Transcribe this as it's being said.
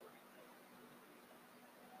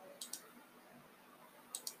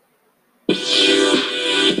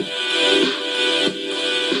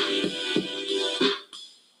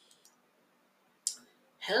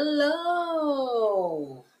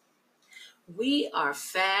We are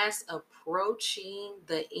fast approaching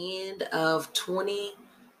the end of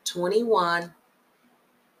 2021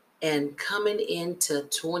 and coming into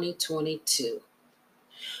 2022.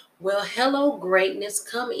 Well, hello, greatness.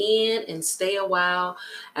 Come in and stay a while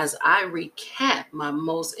as I recap my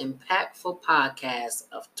most impactful podcast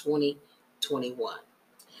of 2021.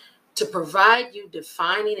 To provide you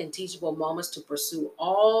defining and teachable moments to pursue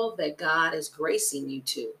all that God is gracing you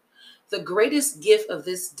to. The greatest gift of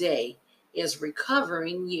this day is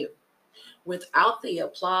recovering you without the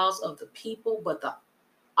applause of the people, but the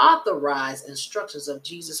authorized instructions of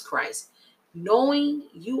Jesus Christ, knowing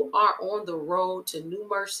you are on the road to new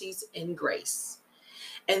mercies and grace.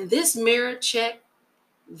 And this mirror check,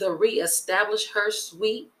 the Reestablish Her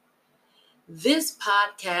Suite, this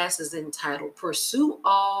podcast is entitled Pursue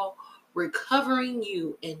All, Recovering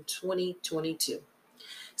You in 2022.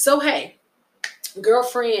 So, hey,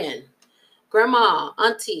 girlfriend, grandma,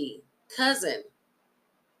 auntie, cousin,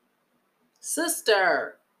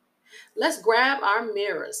 sister, let's grab our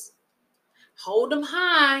mirrors. Hold them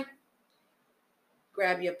high.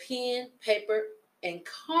 Grab your pen, paper, and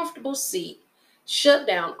comfortable seat. Shut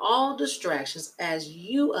down all distractions as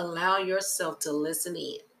you allow yourself to listen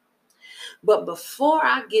in. But before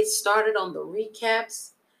I get started on the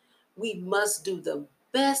recaps, we must do the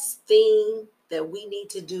best thing that we need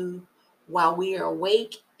to do while we are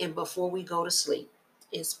awake and before we go to sleep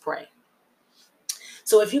is pray.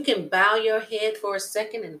 So if you can bow your head for a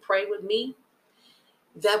second and pray with me,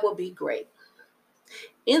 that would be great.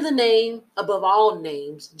 In the name above all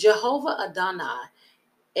names, Jehovah Adonai,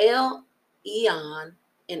 El Elyon,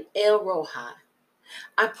 and El Rohi,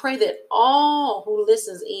 I pray that all who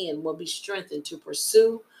listens in will be strengthened to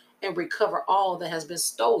pursue and recover all that has been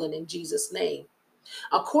stolen in Jesus' name.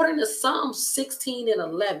 According to Psalm 16 and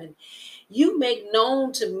 11, you make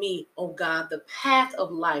known to me, O God, the path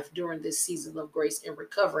of life during this season of grace and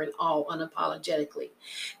recovering all unapologetically.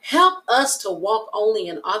 Help us to walk only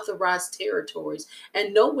in authorized territories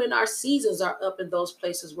and know when our seasons are up in those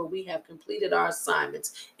places where we have completed our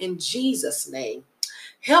assignments. In Jesus' name.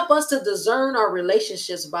 Help us to discern our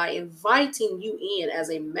relationships by inviting you in as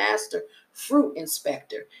a master fruit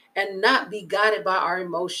inspector and not be guided by our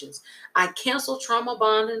emotions. I cancel trauma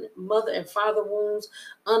bonding, mother and father wounds,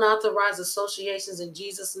 unauthorized associations in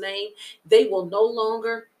Jesus' name. They will no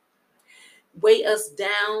longer weigh us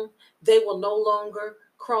down. They will no longer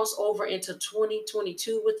cross over into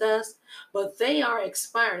 2022 with us, but they are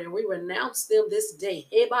expired and we renounce them this day.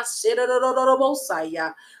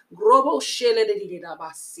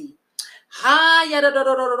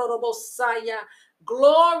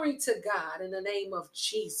 Glory to God in the name of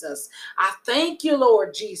Jesus. I thank you,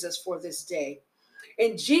 Lord Jesus, for this day.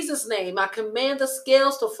 In Jesus' name, I command the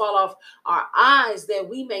scales to fall off our eyes that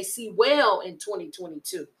we may see well in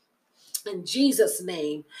 2022. In Jesus'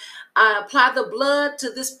 name, I apply the blood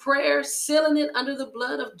to this prayer, sealing it under the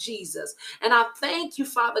blood of Jesus. And I thank you,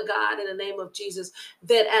 Father God, in the name of Jesus,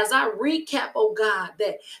 that as I recap, oh God,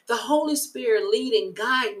 that the Holy Spirit lead and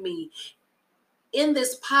guide me in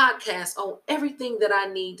this podcast on everything that I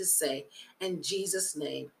need to say. In Jesus'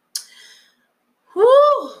 name.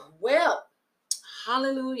 Whew, well,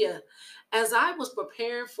 hallelujah. As I was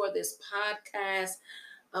preparing for this podcast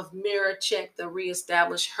of Mirror Check, the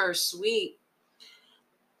Reestablish Her Suite,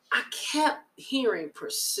 I kept hearing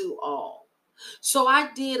pursue all. So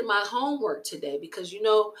I did my homework today because,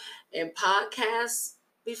 in podcasts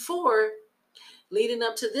before, leading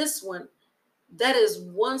up to this one, that is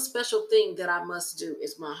one special thing that I must do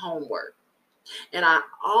is my homework. And I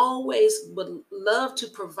always would love to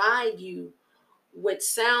provide you with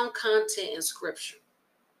sound content and scripture.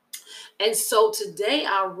 And so today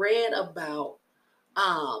I read about,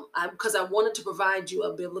 because I wanted to provide you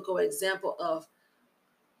a biblical example of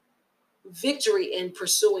victory in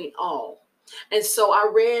pursuing all. And so I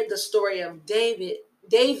read the story of David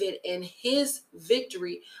and his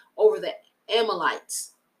victory over the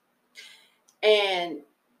Amalekites. And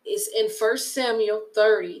it's in 1 Samuel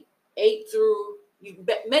 30, 8 through, you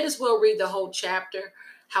may as well read the whole chapter.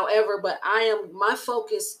 However, but my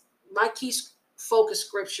key focus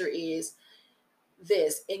scripture is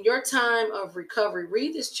this. In your time of recovery,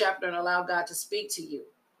 read this chapter and allow God to speak to you.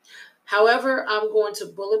 However, I'm going to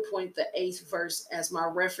bullet point the 8th verse as my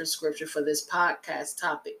reference scripture for this podcast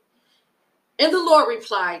topic. And the Lord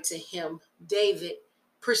replied to him, David,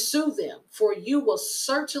 pursue them, for you will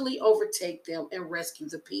certainly overtake them and rescue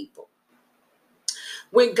the people.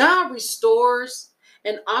 When God restores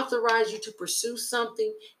and authorizes you to pursue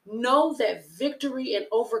something, know that victory and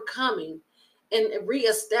overcoming and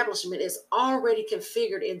reestablishment is already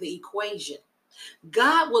configured in the equation.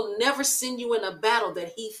 God will never send you in a battle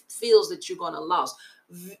that he feels that you're going to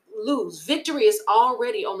lose. Victory is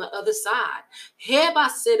already on the other side. I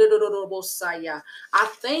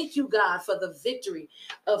thank you, God, for the victory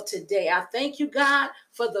of today. I thank you, God,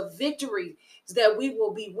 for the victory that we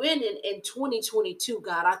will be winning in 2022,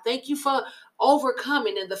 God. I thank you for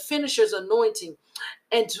overcoming and the finisher's anointing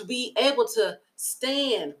and to be able to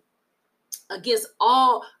stand against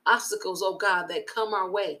all obstacles, oh God, that come our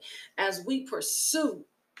way as we pursue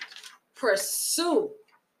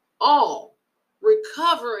all,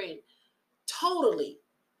 recovering totally,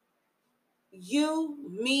 you,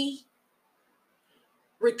 me,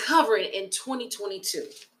 recovering in 2022.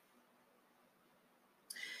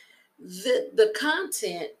 The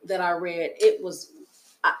content that I read,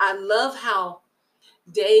 I love how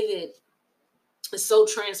David is so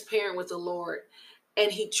transparent with the Lord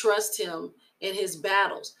and he trusts him in his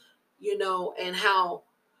battles, and how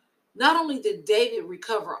not only did David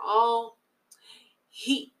recover all,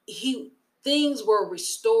 he things were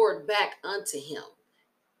restored back unto him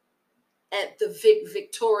at the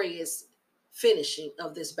victorious finishing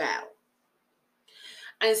of this battle.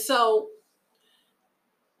 And so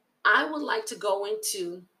I would like to go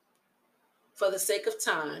into, for the sake of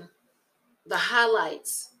time, the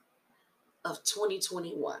highlights of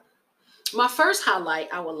 2021. My first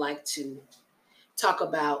highlight I would like to talk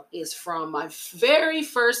about is from my very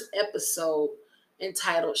first episode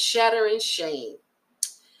entitled Shattering Shame.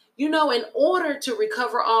 In order to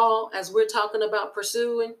recover all, as we're talking about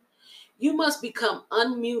pursuing, you must become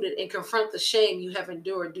unmuted and confront the shame you have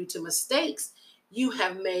endured due to mistakes you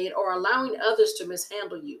have made or allowing others to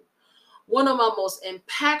mishandle you. One of my most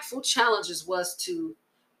impactful challenges was to,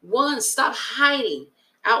 one, stop hiding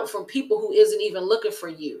out from people who isn't even looking for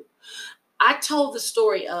you. I told the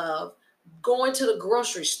story of going to the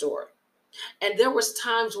grocery store, and there was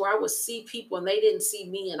times where I would see people and they didn't see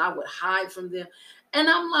me and I would hide from them. And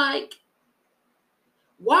I'm like,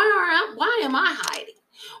 why am I hiding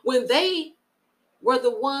when they were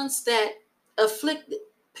the ones that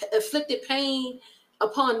afflicted pain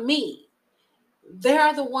upon me?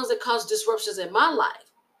 They're the ones that cause disruptions in my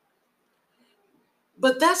life.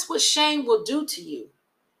 But that's what shame will do to you.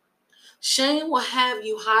 Shame will have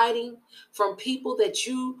you hiding from people that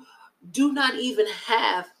you do not even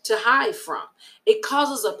have to hide from. It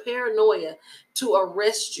causes a paranoia to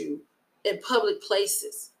arrest you in public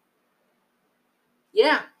places.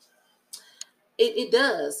 Yeah, it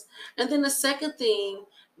does. And then the second thing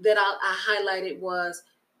that I highlighted was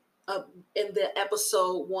in the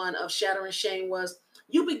episode 1 of Shattering Shame was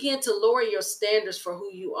you begin to lower your standards for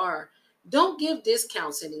who you are. Don't give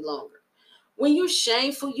discounts any longer. When you're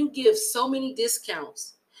shameful, you give so many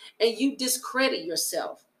discounts and you discredit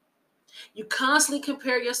yourself. You constantly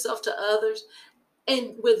compare yourself to others,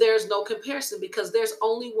 and where there's no comparison because there's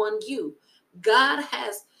only one you. God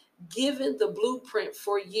has given the blueprint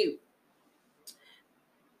for you.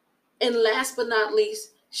 And last but not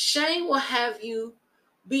least, shame will have you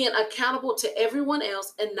being accountable to everyone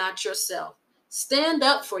else and not yourself. Stand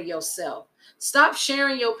up for yourself. Stop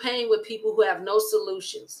sharing your pain with people who have no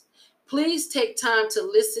solutions. Please take time to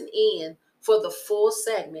listen in for the full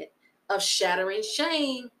segment of Shattering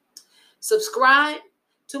Shame. Subscribe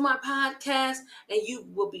to my podcast and you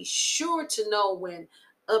will be sure to know when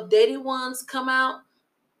updated ones come out,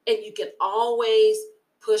 and you can always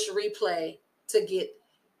push replay to get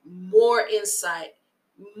more insight,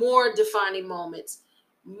 more defining moments,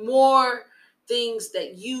 more things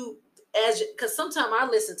that because sometimes I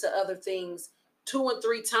listen to other things 2 and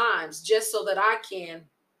 3 times just so that I can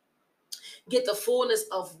get the fullness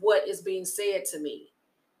of what is being said to me.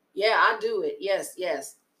 Yeah, I do it.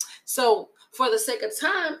 Yes. So for the sake of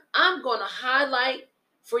time, I'm going to highlight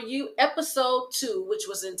for you episode 2, which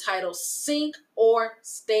was entitled Sink or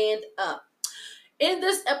Stand Up. In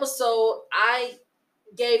this episode, I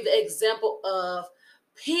gave the example of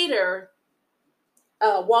Peter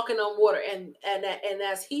walking on water, and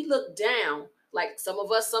as he looked down, like some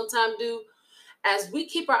of us sometimes do, as we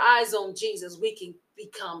keep our eyes on Jesus, we can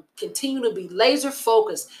continue to be laser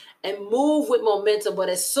focused and move with momentum. But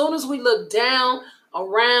as soon as we look down,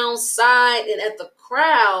 around, side, and at the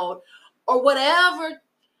crowd, or whatever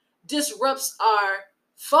disrupts our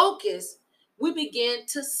focus, we begin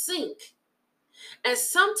to sink. And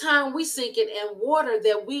sometimes we sink it in water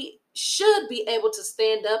that we should be able to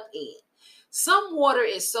stand up in. Some water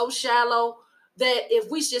is so shallow that if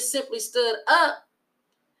we just simply stood up,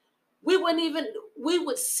 we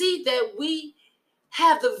would see that we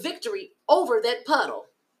have the victory over that puddle.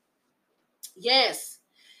 Yes.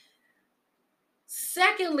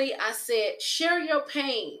 Secondly, I said, share your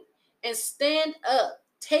pain and stand up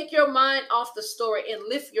Take your mind off the story and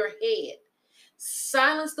lift your head.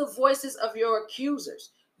 Silence the voices of your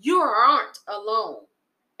accusers. You aren't alone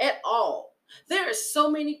at all. There are so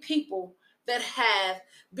many people that have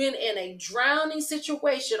been in a drowning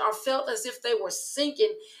situation or felt as if they were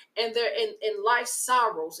sinking, and they're in life's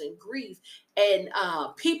sorrows and grief and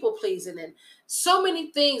people pleasing and so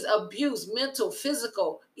many things, abuse, mental,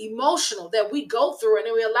 physical, emotional, that we go through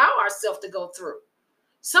and we allow ourselves to go through.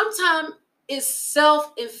 Sometimes it's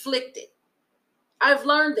self-inflicted. I've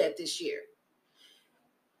learned that this year.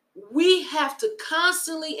 We have to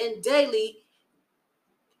constantly and daily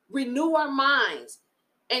renew our minds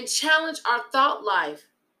and challenge our thought life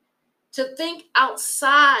to think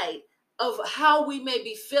outside of how we may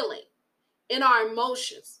be feeling in our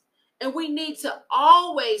emotions. And we need to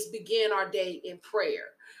always begin our day in prayer,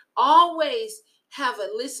 always have a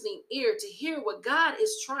listening ear to hear what God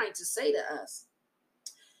is trying to say to us.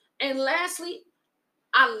 And lastly,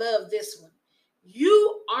 I love this one.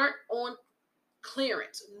 You aren't on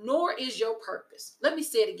clearance, nor is your purpose. Let me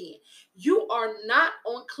say it again. You are not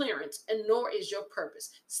on clearance, and nor is your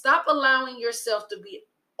purpose. Stop allowing yourself to be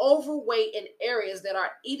overweight in areas that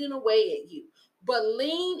are eating away at you, but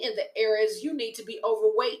lean in the areas you need to be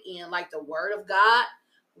overweight in, like the word of God,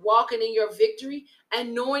 walking in your victory,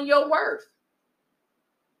 and knowing your worth.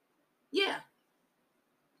 Yeah.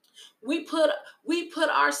 We put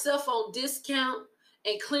ourselves on discount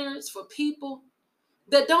and clearance for people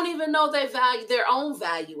that don't even know they value their own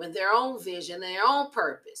value and their own vision, their own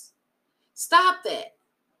purpose. Stop that.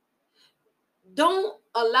 Don't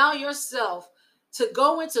allow yourself to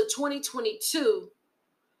go into 2022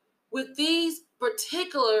 with these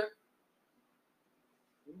particular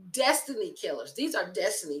destiny killers. These are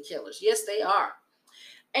destiny killers. Yes, they are.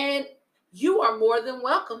 And you are more than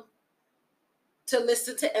welcome to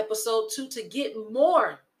listen to episode 2 to get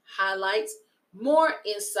more highlights, more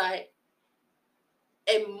insight,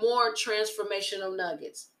 and more transformational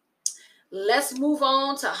nuggets. Let's move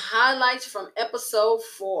on to highlights from episode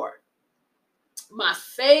 4. My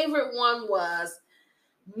favorite one was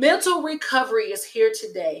mental recovery is here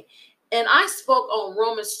today. And I spoke on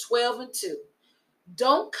Romans 12:2.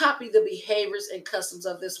 Don't copy the behaviors and customs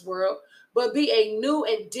of this world, but be a new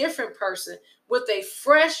and different person with a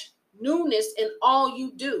fresh newness in all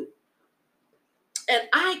you do. And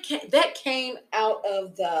that came out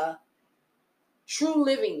of the True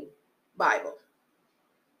Living Bible.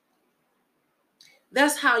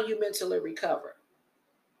 That's how you mentally recover.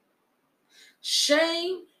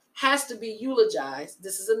 Shame has to be eulogized.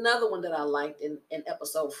 This is another one that I liked in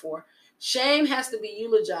episode 4. Shame has to be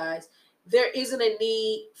eulogized. There isn't a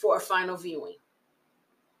need for a final viewing.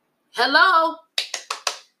 Hello?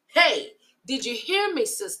 Hey, did you hear me,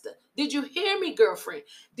 sister? Did you hear me, girlfriend?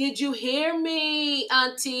 Did you hear me,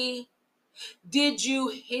 auntie? Did you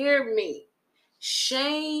hear me?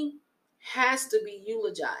 Shame has to be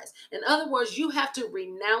eulogized. In other words, you have to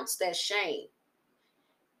renounce that shame.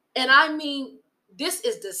 And I mean, this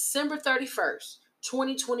is December 31st,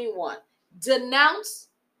 2021. Denounce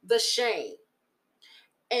the shame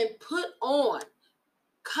and put on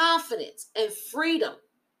confidence and freedom.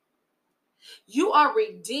 You are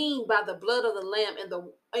redeemed by the blood of the Lamb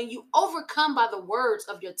and you overcome by the words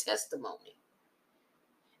of your testimony.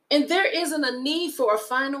 And there isn't a need for a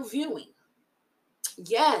final viewing.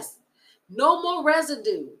 Yes, no more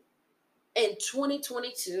residue in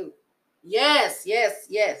 2022. Yes, yes,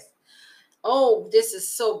 yes. Oh, this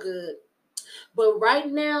is so good. But right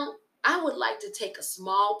now, I would like to take a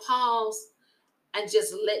small pause and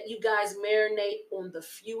just let you guys marinate on the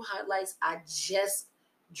few highlights I just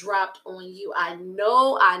dropped on you. I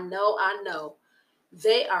know.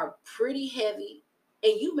 They are pretty heavy,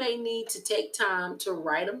 and you may need to take time to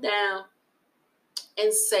write them down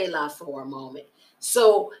and selah for a moment.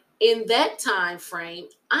 So in that time frame,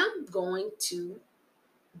 I'm going to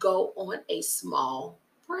go on a small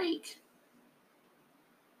break.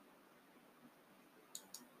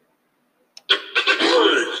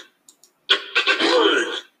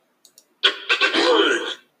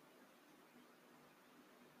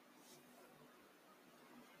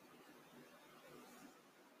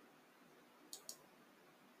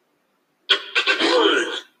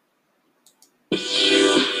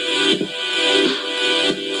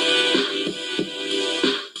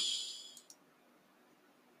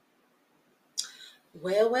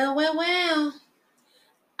 Well.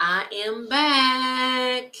 I am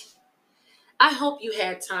back. I hope you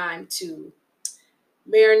had time to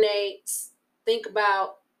marinate, think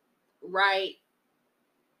about, write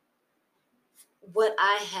what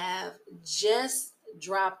I have just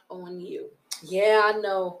dropped on you. Yeah, I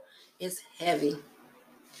know it's heavy,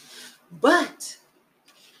 but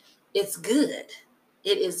It's good.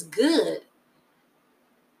 It is good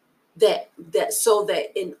that so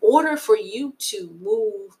that in order for you to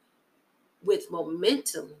move with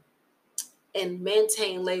momentum and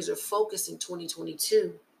maintain laser focus in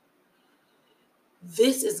 2022,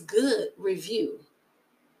 this is good review.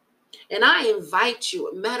 And I invite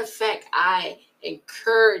you, matter of fact, I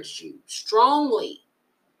encourage you strongly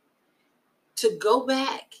to go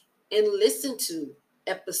back and listen to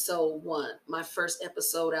episode 1, my first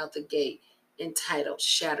episode out the gate, entitled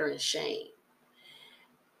Shatter and Shame,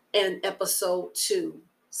 and episode 2,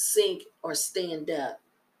 Sink or Stand Up,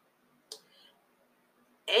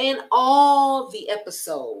 and all the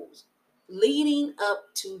episodes leading up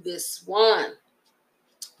to this one.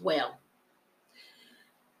 Well,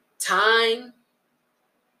 time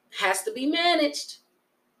has to be managed.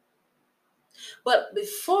 But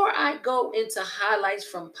before I go into highlights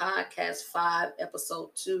from podcast 5, episode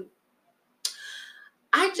 2,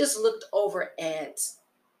 I just looked over at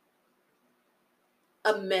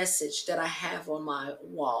a message that I have on my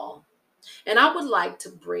wall, and I would like to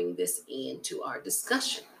bring this into our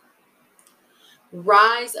discussion.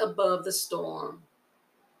 Rise above the storm,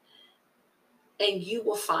 and you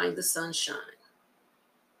will find the sunshine.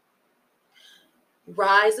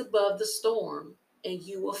 Rise above the storm, and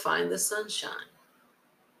you will find the sunshine.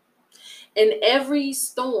 In every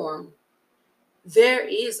storm, there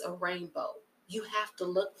is a rainbow. You have to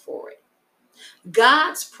look for it.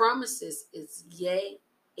 God's promises is yea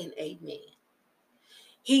and amen.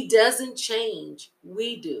 He doesn't change.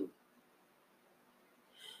 We do.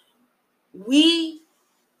 We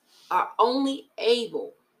are only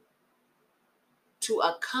able to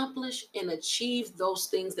accomplish and achieve those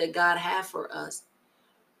things that God has for us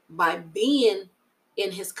by being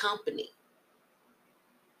in his company.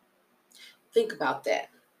 Think about that.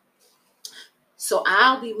 So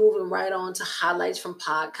I'll be moving right on to highlights from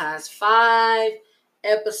podcast 5,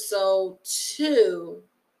 episode 2,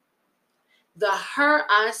 The Her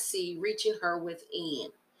I See Reaching Her Within.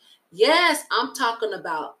 Yes, I'm talking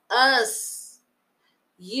about us.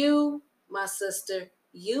 You, my sister,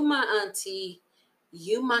 you, my auntie,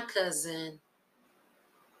 you, my cousin.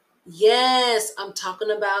 Yes, I'm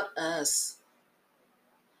talking about us.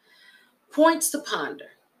 Points to ponder.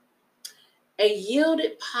 A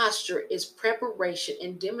yielded posture is preparation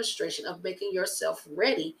and demonstration of making yourself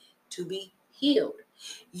ready to be healed.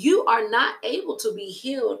 You are not able to be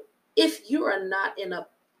healed if you are not in a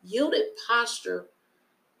yielded posture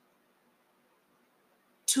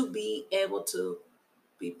to be able to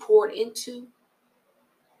be poured into.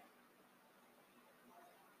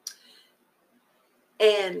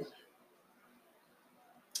 And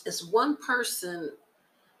it's one person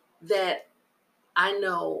that I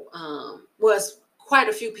know, was quite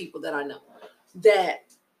a few people that I know that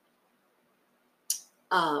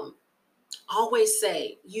always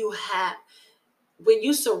say when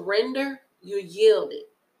you surrender, you yield it.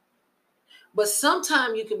 But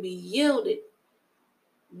sometimes you can be yielded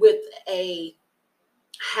with a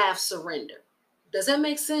half surrender. Does that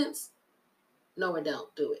make sense? No, it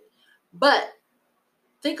don't. Do it. But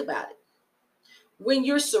think about it. When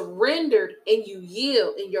you're surrendered and you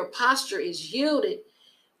yield and your posture is yielded,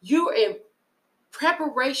 you're in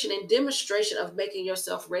preparation and demonstration of making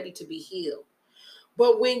yourself ready to be healed.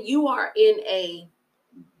 But when you are in a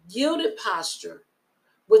yielded posture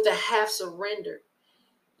with a half surrender,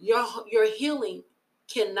 your healing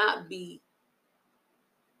cannot be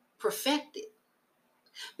perfected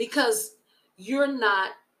because you're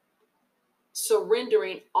not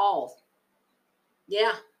surrendering all.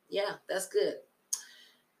 Yeah, that's good.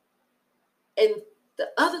 And the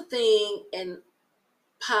other thing in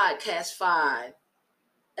podcast 5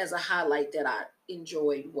 as a highlight that I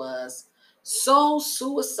enjoyed was soul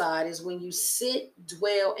suicide is when you sit,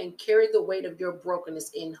 dwell, and carry the weight of your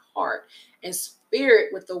brokenness in heart and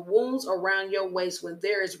spirit with the wounds around your waist when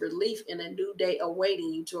there is relief in a new day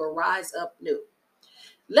awaiting you to arise up new.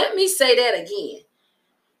 Let me say that again.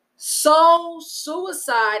 Soul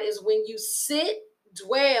suicide is when you sit,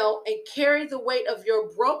 dwell, and carry the weight of your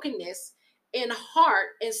brokenness in heart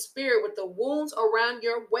and spirit with the wounds around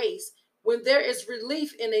your waist when there is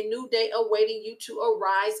relief in a new day awaiting you to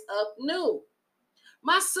arise up new.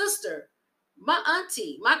 My sister, my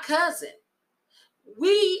auntie, my cousin,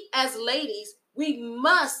 we as ladies, we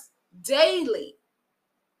must daily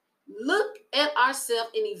look at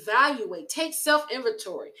ourselves and evaluate, take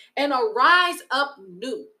self-inventory, and arise up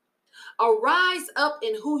new. Arise up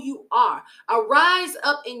in who you are. Arise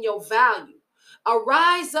up in your value.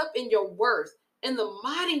 Arise up in your worth in the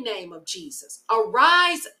mighty name of Jesus.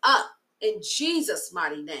 Arise up in Jesus'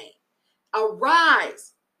 mighty name.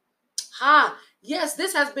 Arise. Yes,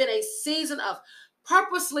 this has been a season of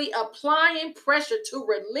purposely applying pressure to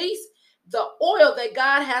release the oil that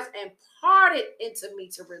God has imparted into me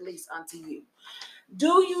to release unto you.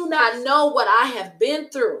 Do you not know what I have been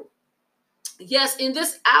through? Yes, in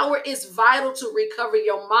this hour, it's vital to recover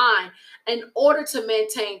your mind in order to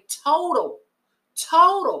maintain total,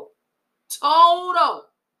 total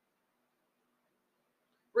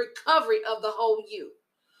recovery of the whole you.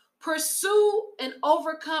 Pursue and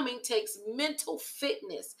overcoming takes mental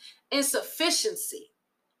fitness and sufficiency.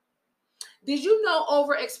 Did you know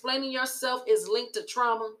over explaining yourself is linked to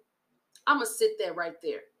trauma? I'm going to sit there right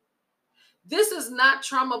there. This is not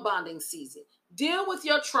trauma bonding season. Deal with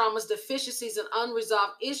your traumas, deficiencies, and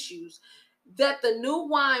unresolved issues that the new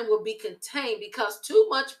wine will be contained, because too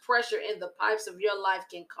much pressure in the pipes of your life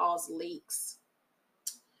can cause leaks.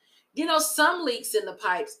 You know, some leaks in the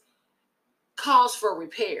pipes cause for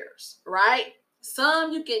repairs, right?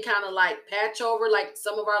 Some you can kind of like patch over, like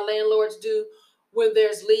some of our landlords do when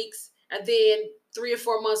there's leaks. And then 3 or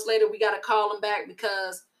 4 months later, we got to call them back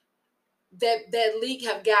because that leak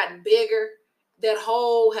have gotten bigger. That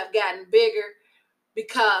hole have gotten bigger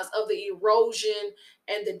because of the erosion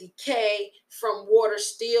and the decay from water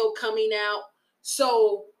still coming out.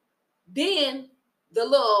 So then the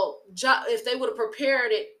little job, if they would have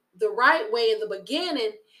prepared it the right way in the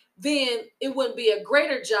beginning, then it wouldn't be a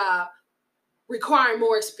greater job requiring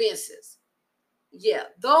more expenses. Yeah,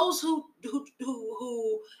 those who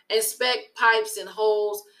inspect pipes and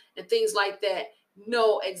holes and things like that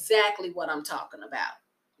know exactly what I'm talking about.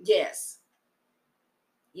 Yes.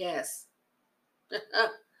 Yes.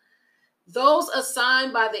 Those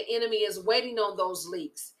assigned by the enemy is waiting on those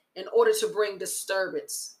leaks in order to bring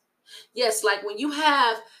disturbance. Yes, like when you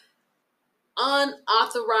have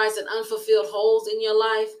unauthorized and unfulfilled holes in your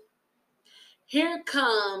life, here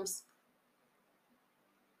comes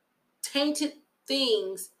tainted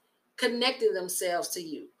things connecting themselves to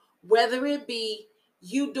you, whether it be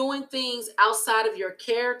you doing things outside of your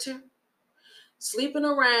character, sleeping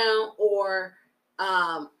around, or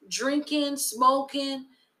drinking, smoking.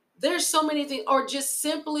 There's so many things, or just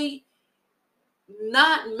simply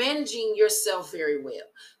not managing yourself very well.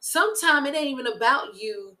 Sometimes it ain't even about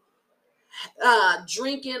you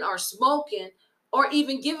drinking or smoking or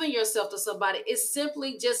even giving yourself to somebody. It's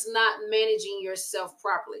simply just not managing yourself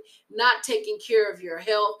properly, not taking care of your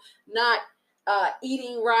health, not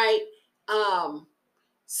eating right,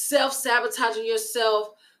 self-sabotaging yourself,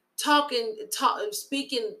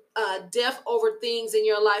 speaking death over things in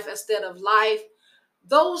your life instead of life.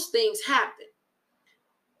 Those things happen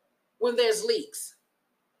when there's leaks.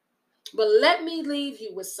 But let me leave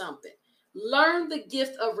you with something. Learn the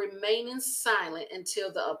gift of remaining silent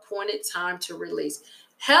until the appointed time to release.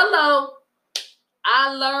 Hello,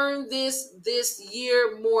 I learned this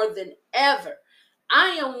year more than ever.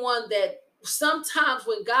 I am one that sometimes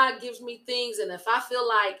when God gives me things, and if I feel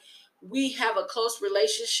like we have a close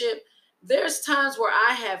relationship, there's times where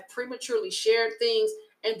I have prematurely shared things,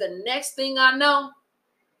 and the next thing I know,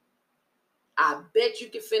 I bet you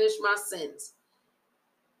can finish my sentence,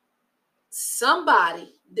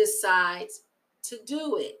 somebody decides to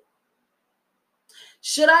do it.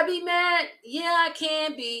 Should I be mad? Yeah, I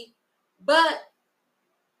can be. But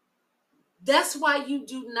that's why you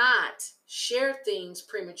do not share things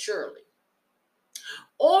prematurely.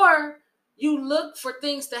 Or you look for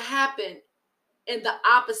things to happen and the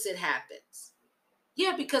opposite happens.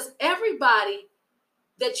 Yeah, because everybody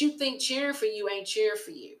that you think cheering for you ain't cheering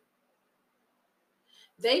for you.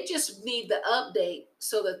 They just need the update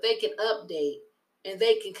so that they can update and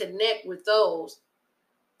they can connect with those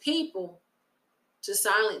people to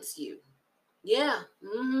silence you. Yeah.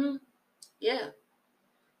 Yeah.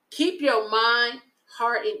 Keep your mind,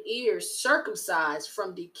 heart, and ears circumcised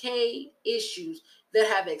from decayed issues that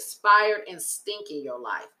have expired and stink in your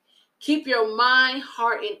life. Keep your mind,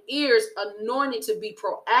 heart, and ears anointed to be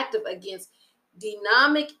proactive against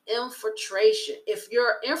dynamic infiltration. If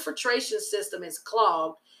your infiltration system is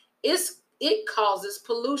clogged, it causes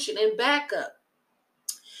pollution and backup.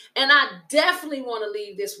 And I definitely want to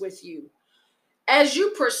leave this with you. As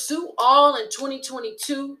you pursue all in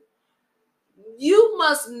 2022, you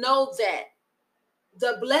must know that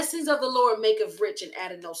the blessings of the Lord maketh rich and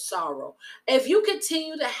addeth no sorrow. If you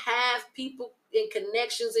continue to have people and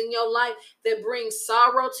connections in your life that bring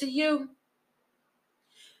sorrow to you,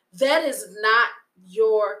 that is not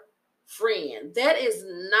your friend. That is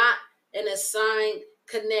not an assigned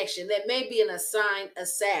connection. That may be an assigned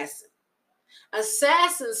assassin.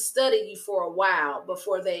 Assassins study you for a while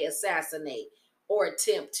before they assassinate or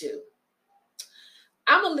attempt to.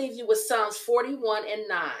 I'm going to leave you with Psalms 41 and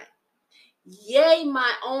 9. Yea,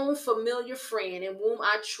 my own familiar friend in whom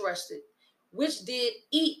I trusted, which did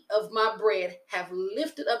eat of my bread, have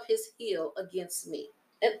lifted up his heel against me.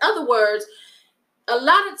 In other words, a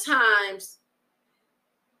lot of times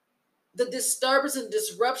the disturbance and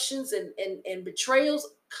disruptions and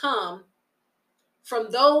betrayals come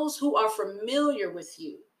from those who are familiar with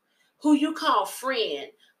you, who you call friend,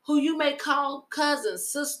 who you may call cousin,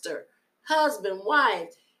 sister, husband, wife.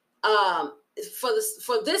 For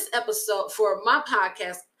this episode, for my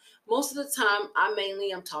podcast, most of the time I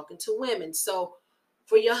mainly am talking to women. So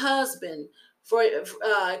for your husband,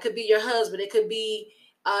 it could be your husband, it could be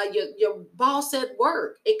your boss at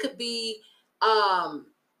work, it could be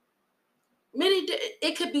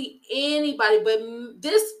it could be anybody, but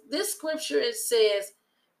this scripture, it says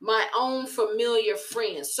my own familiar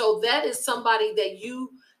friend. So that is somebody that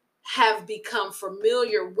you have become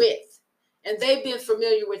familiar with, and they've been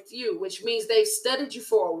familiar with you, which means they've studied you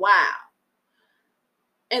for a while,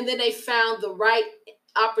 and then they found the right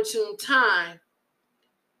opportune time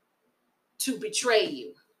to betray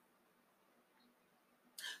you.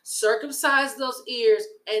 Circumcise those ears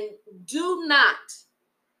and do not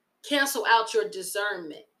cancel out your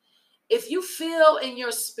discernment. If you feel in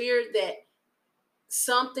your spirit that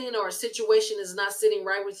something or a situation is not sitting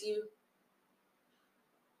right with you,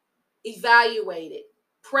 evaluate it,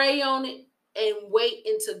 pray on it, and wait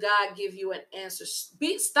until God give you an answer.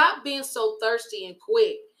 Stop being so thirsty and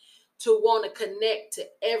quick to want to connect to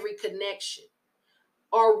every connection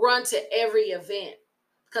or run to every event,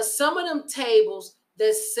 because some of them tables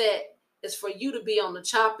that's set is for you to be on the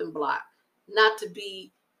chopping block, not to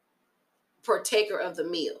be partaker of the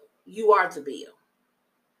meal. You are the meal.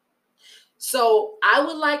 So I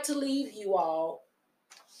would like to leave you all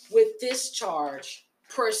with this charge: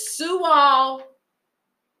 pursue all,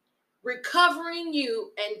 recovering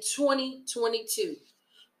you in 2022.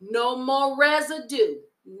 No more residue.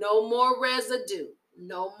 No more residue.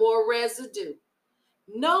 No more residue.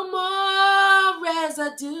 No more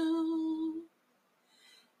residue.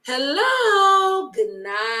 Hello. Good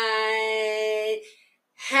night.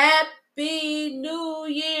 Happy New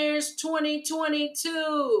Year's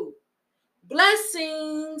 2022.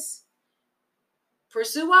 Blessings.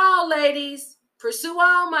 Pursue all, ladies. Pursue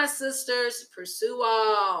all, my sisters. Pursue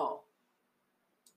all.